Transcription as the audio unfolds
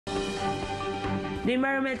The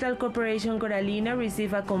environmental corporation Coralina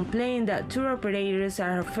received a complaint that tour operators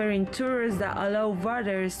are offering tours that allow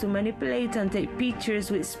visitors to manipulate and take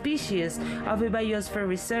pictures with species of the biosphere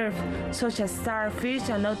reserve, such as starfish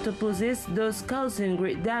and octopuses, thus causing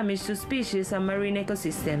great damage to species and marine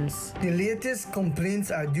ecosystems. The latest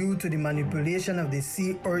complaints are due to the manipulation of the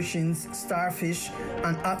sea urchins, starfish,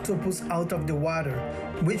 and octopus out of the water,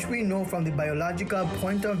 which we know from the biological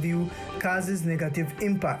point of view causes negative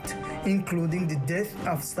impact, including the death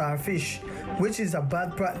of starfish, which is a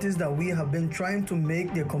bad practice that we have been trying to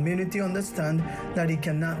make the community understand that it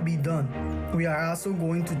cannot be done. We are also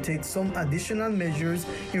going to take some additional measures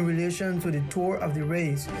in relation to the tour of the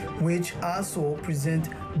race, which also present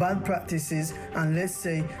bad practices, and let's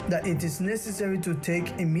say that it is necessary to take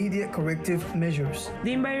immediate corrective measures.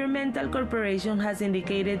 The environmental corporation has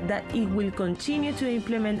indicated that it will continue to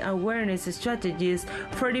implement awareness strategies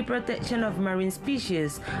for the protection of marine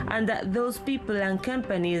species, and that those people and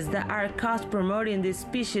companies that are caught promoting these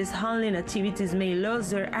species handling activities may lose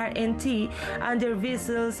their RNT and their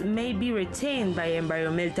vessels may be retained by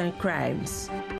environmental crimes.